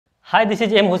Hi, this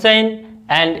is M. Hussain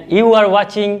and you are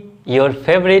watching your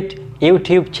favorite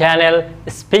YouTube channel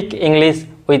Speak English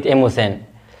with M. Hussain.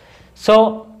 So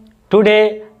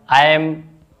today I am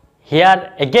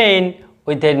here again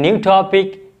with a new topic,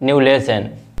 new lesson.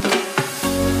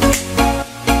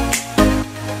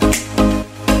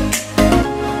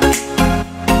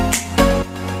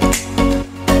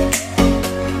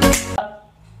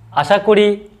 আশা করি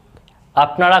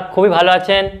আপনারা খুবই ভালো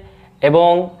আছেন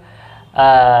এবং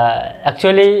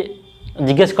actually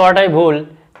জিজ্ঞেস করাটাই ভুল,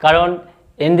 কারণ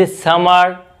in this summer,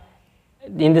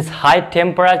 in this high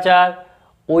temperature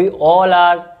we all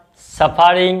are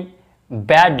suffering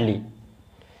badly.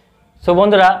 So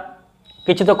বন্ধুরা,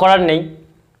 কিছু তো করার নেই,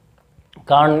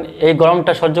 কারণ এই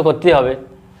গরমটা সহ্য করতেই হবে,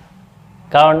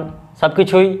 কারণ সব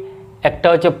কিছুই একটা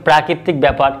হচ্ছে প্রাকৃতিক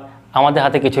ব্যাপার, আমাদের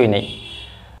হাতে কিছুই নেই।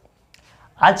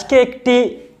 আজকে একটি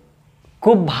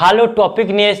খুব ভালো টপিক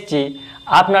নিয়ে এসেছি।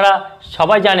 আপনারা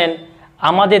সবাই জানেন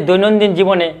আমাদের দৈনন্দিন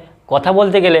জীবনে কথা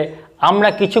বলতে গেলে আমরা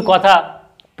কিছু কথা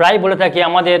প্রায় বলে থাকি,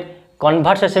 আমাদের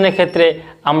কনভারসেশনের ক্ষেত্রে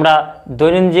আমরা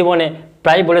দৈনন্দিন জীবনে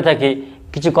প্রায় বলে থাকি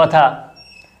কিছু কথা,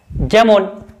 যেমন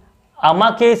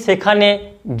আমাকে সেখানে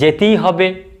যেতেই হবে,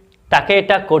 তাকে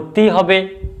এটা করতেই হবে,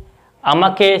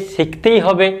 আমাকে শিখতেই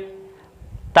হবে,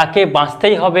 তাকে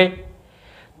বাঁচতেই হবে।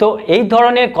 তো এই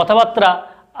ধরনের কথাবার্তা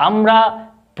আমরা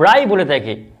প্রায় বলে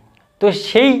থাকি। তো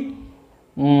সেই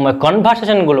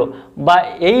কনভারসেশনগুলো বা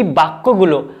এই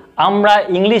বাক্যগুলো আমরা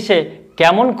ইংলিশে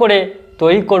কেমন করে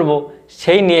তৈরি করব,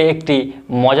 সেই নিয়ে একটি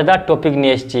মজাদার টপিক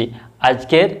নিয়ে এসেছি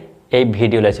আজকের এই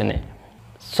ভিডিও লেসনে।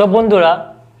 সো বন্ধুরা,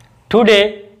 today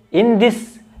in this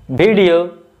video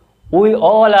we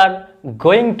all are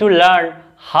going to learn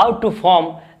how to form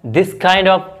this kind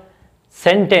of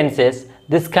sentences,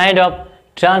 this kind of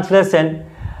translation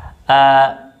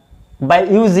by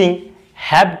using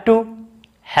have to,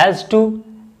 has to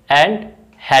and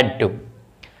had to.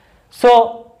 So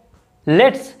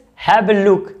let's have a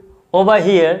look over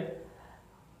here.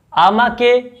 আমাকে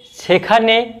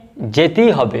সেখানে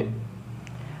যেতেই হবে,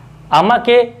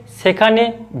 আমাকে সেখানে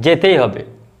যেতেই হবে।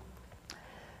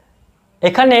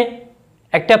 এখানে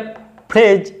একটা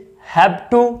phrase have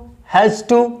to, has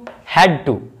to, had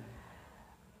to,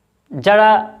 যারা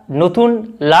নতুন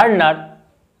লার্নার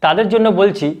তাদের জন্য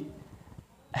বলছি।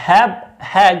 হ্যাভ,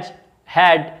 হ্যাজ,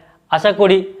 হ্যাড আশা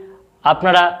করি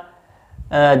আপনারা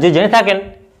যে জেনে থাকেন,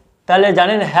 তাহলে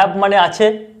জানেন হ্যাভ মানে আছে,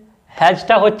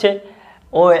 হ্যাজটা হচ্ছে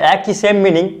ও একই সেম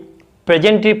মিনিং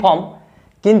প্রেজেন্টিভ ফর্ম,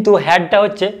 কিন্তু হ্যাডটা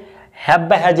হচ্ছে হ্যাভ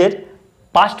বা হ্যাজের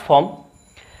পাস্ট ফর্ম।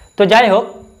 তো যাই হোক,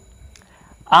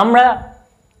 আমরা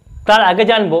তার আগে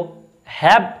জানব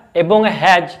হ্যাভ এবং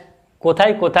হ্যাজ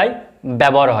কোথায় কোথায়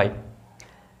ব্যবহার হয়।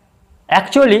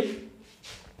 অ্যাকচুয়ালি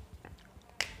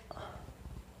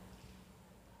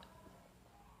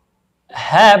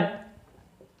হ্যাভ,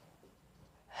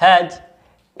 হ্যাজ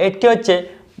এটি হচ্ছে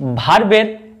ভার্বের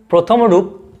প্রথম রূপ,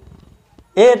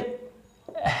 এর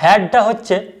হ্যাডটা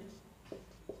হচ্ছে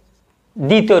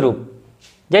দ্বিতীয় রূপ,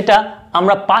 যেটা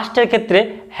আমরা পাস্টের ক্ষেত্রে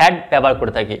হ্যাড ব্যবহার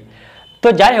করে থাকি। তো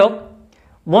যাই হোক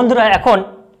বন্ধুরা, এখন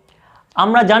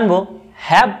আমরা জানব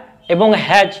হ্যাভ এবং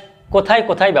হ্যাজ কোথায়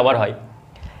কোথায় ব্যবহার হয়।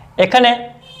 এখানে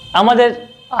আমাদের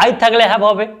আই থাকলে হ্যাভ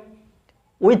হবে,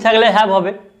 উই থাকলে হ্যাভ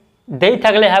হবে, দেই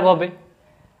থাকলে হ্যাভ হবে,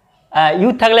 ইউ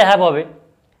থাকলে হ্যাভ হবে,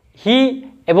 হি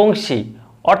এবং সি,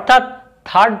 অর্থাৎ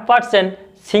থার্ড পারসন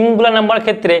সিঙ্গুলার নাম্বার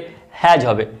ক্ষেত্রে হ্যাজ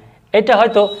হবে। এটা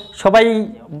হয়তো সবাই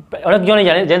অনেকজনই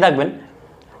জেনে থাকবেন।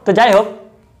 তো যাই হোক,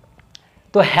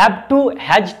 তো হ্যাভ টু,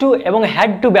 হ্যাজ টু এবং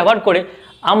হ্যাড টু ব্যবহার করে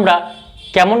আমরা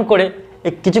কেমন করে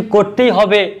কিছু করতেই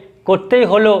হবে, করতেই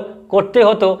হলো, করতে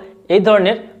হতো, এই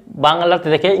ধরনের বাংলাতে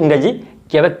থেকে ইংরেজি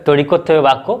কীভাবে তৈরি করতে হবে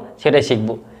বাক্য, সেটাই শিখব।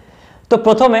 তো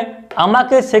প্রথমে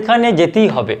আমাকে সেখানে যেতেই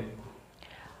হবে,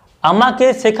 আমাকে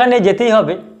সেখানে যেতেই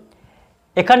হবে।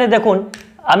 এখানে দেখুন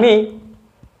আমি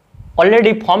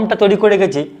অলরেডি ফর্মটা তৈরি করে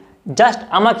গেছি, জাস্ট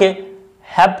আমাকে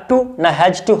হ্যাভ টু না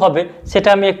হ্যাজ টু হবে সেটা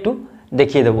আমি একটু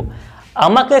দেখিয়ে দেব।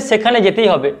 আমাকে সেখানে যেতেই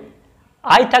হবে,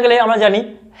 আই থাকলে আমরা জানি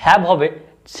হ্যাভ হবে,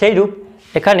 সেই রূপ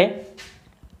এখানে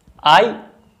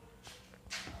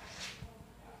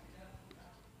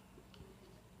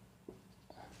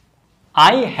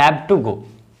I have to go,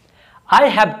 I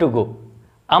have to go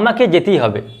আমাকে যেতেই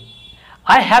হবে।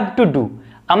 I have to do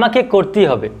আমাকে করতেই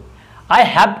হবে। I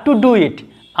have to do it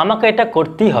আমাকে এটা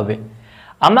করতেই হবে,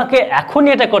 আমাকে এখনই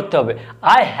এটা করতে হবে।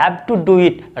 I have to do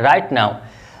it right now।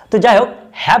 তো যাই হোক,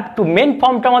 have to মেন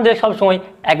ফর্মটা আমাদের সবসময়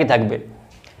একই থাকবে।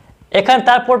 এখানে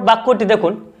তারপর বাক্যটি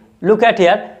দেখুন, লুক অ্যাট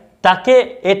হিয়ার, তাকে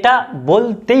এটা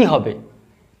বলতেই হবে,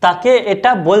 তাকে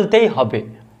এটা বলতেই হবে।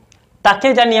 তাকে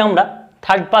জানি আমরা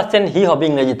থার্ড পারসন হি হবে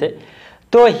ইংরেজিতে।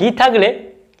 তো হি থাকলে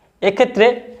এক্ষেত্রে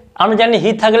আমরা জানি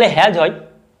হি থাকলে হ্যাজ হয়,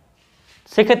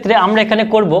 সেক্ষেত্রে আমরা এখানে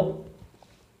করব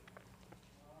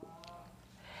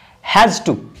হ্যাজ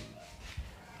টু,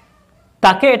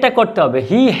 তাকে এটা করতে হবে,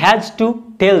 he has to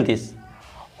tell this.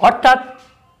 অর্থাৎ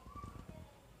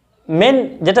মেন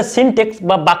যেটা সিনটেক্স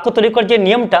বা বাক্য তৈরি করার যে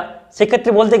নিয়মটা,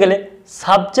 সেক্ষেত্রে বলতে গেলে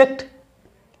সাবজেক্ট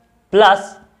প্লাস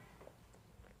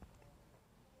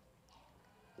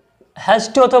হ্যাজ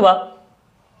টু অথবা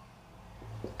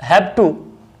হ্যাভ টু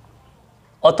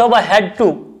অথবা হ্যাড টু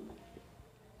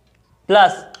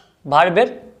প্লাস ভার্বের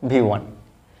V1।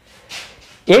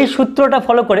 এই সূত্রটা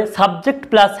ফলো করে সাবজেক্ট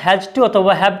প্লাস হ্যাজ টু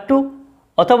অথবা হ্যাভ টু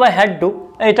অথবা হ্যাড টু,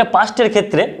 এটা পাস্টের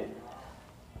ক্ষেত্রে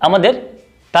আমাদের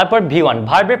তারপর V1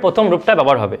 ভার্বের প্রথম রূপটা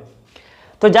ব্যবহার হবে।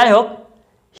 তো যাই হোক,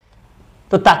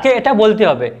 তো তাকে এটা বলতে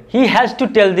হবে he has to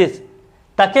tell this,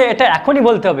 তাকে এটা এখনই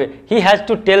বলতে হবে he has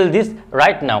to tell this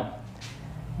right now.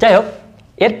 যাই হোক,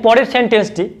 এর পরের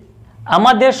সেন্টেন্সটি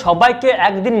আমাদের সবাইকে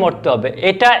একদিন মরতে হবে,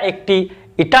 এটা একটি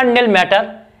ইটারনাল ম্যাটার,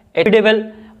 এভিডেবল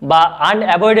বা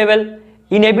আনঅ্যাভয়েডেবল,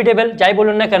 ইনএভিটেবল যাই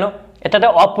বলুন না কেন, এটা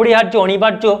একটা অপরিহার্য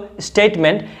অনিবার্য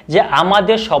স্টেটমেন্ট যে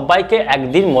আমাদের সবাইকে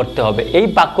একদিন মরতে হবে। এই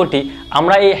বাক্যটি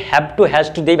আমরা এই হ্যাভ টু হ্যাজ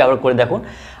টু দিয়েই ব্যবহার করে দেখুন,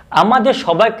 আমাদের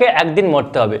সবাইকে একদিন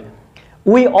মরতে হবে।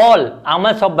 উই অল,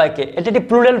 আমার সবাইকে, এটা একটি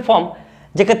প্লুরাল ফর্ম,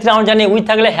 যেক্ষেত্রে আমরা জানি উই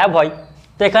থাকলে হ্যাভ হয়,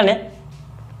 তো এখানে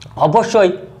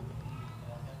অবশ্যই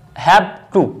have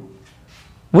to.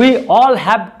 We all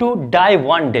have to die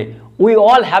one day, we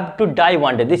all have to die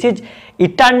one day, this is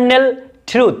eternal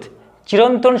truth,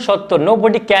 চিরন্তন সত্য,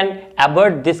 nobody can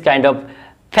avoid this kind of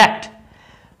fact.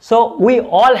 So we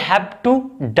all have to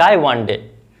die one day,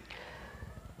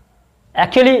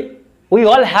 actually we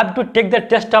all have to take the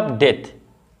test of death.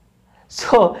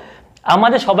 So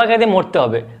আমাদের সবাইকে একদিন মরতে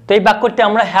হবে, তো এই বাক্যটি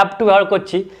আমরা হ্যাভ টু ব্যবহার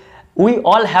করছি, we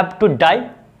all have to die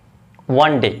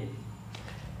one day.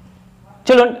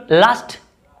 চলুন লাস্ট,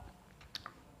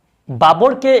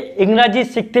 বাবরকে ইংরাজি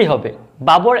শিখতেই হবে।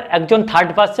 বাবর একজন থার্ড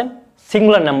পারসন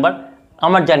সিঙ্গুলার নাম্বার,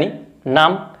 আমরা জানি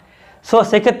নাম, সো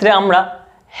সেক্ষেত্রে আমরা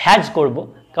হ্যাজ করব,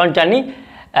 কারণ জানি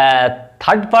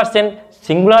থার্ড পারসন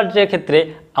সিঙ্গুলারের ক্ষেত্রে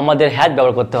আমাদের হ্যাজ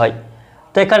ব্যবহার করতে হয়।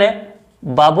 তো এখানে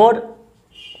Babur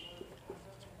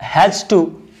has to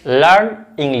learn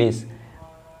English,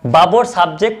 Babur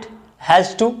subject has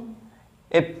to,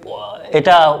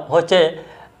 এটা হচ্ছে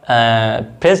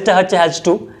ফ্রেজটা হচ্ছে হ্যাজ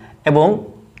টু এবং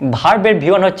ভার্বের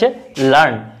V1 হচ্ছে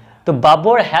লার্ন। তো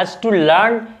Babur has to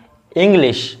learn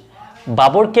English,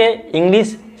 বাবরকে English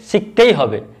শিখতেই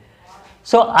হবে।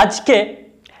 সো আজকে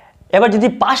এবার যদি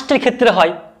পাস্টের ক্ষেত্রে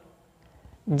হয়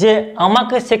যে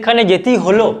আমাকে সেখানে যেতেই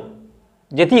হলো,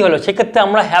 সেক্ষেত্রে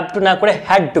আমরা হ্যাভ টু না করে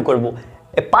হ্যাড টু করবো,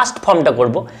 পাস্ট ফর্মটা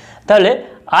করব। তাহলে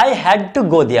আই হ্যাড টু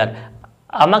গো দেয়ার,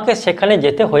 আমাকে সেখানে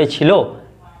যেতে হয়েছিল,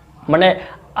 মানে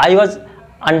I was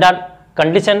under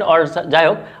condition or যাই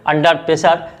হোক আন্ডার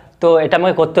প্রেশার, তো এটা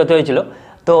আমাকে করতে হতে হয়েছিল,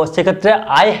 তো সেক্ষেত্রে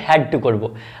আই হ্যাড টু করব।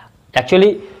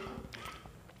 Actually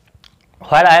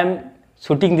where I am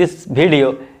shooting this video,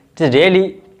 it is really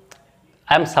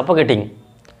I am suffocating,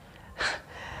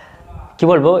 কী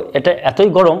বলবো, এটা এতই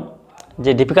গরম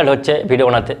যে ডিফিকাল্ট হচ্ছে ভিডিও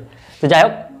বানাতে। তো যাই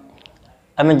হোক,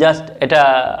 আমি জাস্ট এটা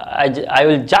I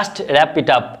will just rap it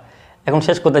up, এখন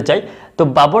শেষ করতে চাই। তো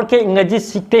বাবরকে ইংরেজি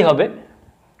শিখতেই হবে,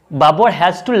 Babur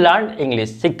has to learn English,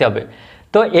 শিখতে হবে।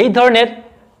 তো এই ধরনের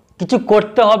কিছু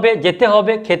করতে হবে, যেতে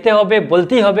হবে, খেতে হবে,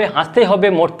 বলতেই হবে, হাসতেই হবে,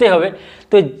 মরতে হবে,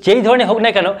 তো যেই ধরনের হোক না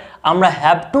কেন আমরা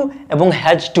হ্যাভ টু এবং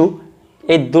হ্যাজ টু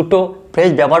এই দুটো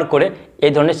ফ্রেজ ব্যবহার করে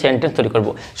এই ধরনের সেন্টেন্স তৈরি করব।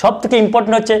 সব থেকে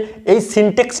ইম্পর্টেন্ট হচ্ছে এই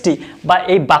সিনটেক্সটি বা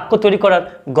এই বাক্য তৈরি করার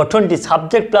গঠনটি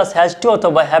সাবজেক্ট প্লাস হ্যাজ টু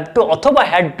অথবা হ্যাভ টু অথবা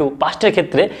হ্যাড টু পাস্টের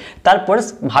ক্ষেত্রে, তারপরে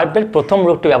ভার্বের প্রথম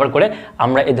রূপটি ব্যবহার করে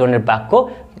আমরা এই ধরনের বাক্য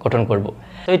গঠন করব।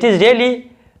 তো it is really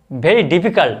very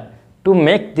difficult to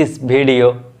make this video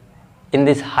in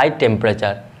this high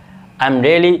temperature. I am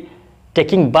really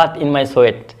taking bath in my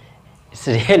sweat. It's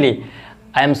really,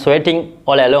 I am sweating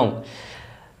all along.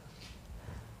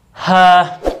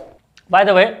 By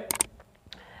the way,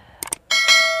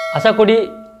 আশা করি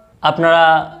আপনারা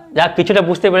যা কিছুটা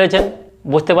বুঝতে পেরেছেন,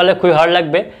 বুঝতে পারলে খুবই ভালো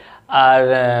লাগবে। আর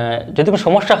যদি কোনো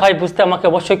সমস্যা হয় বুঝতে আমাকে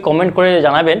অবশ্যই কমেন্ট করে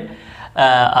জানাবেন,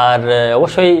 আর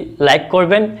অবশ্যই লাইক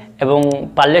করবেন এবং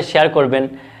পারলে শেয়ার করবেন।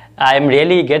 I am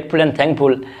really grateful and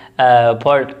thankful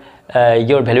for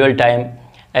your valuable time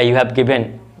you have given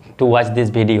to watch this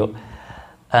video.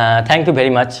 Thank you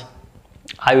very much.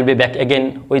 I will be back again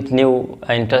with new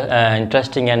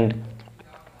interesting and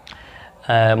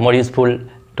more useful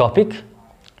topic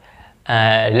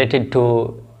related to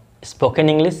spoken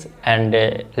English and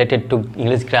related to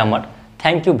English grammar.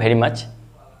 Thank you very much.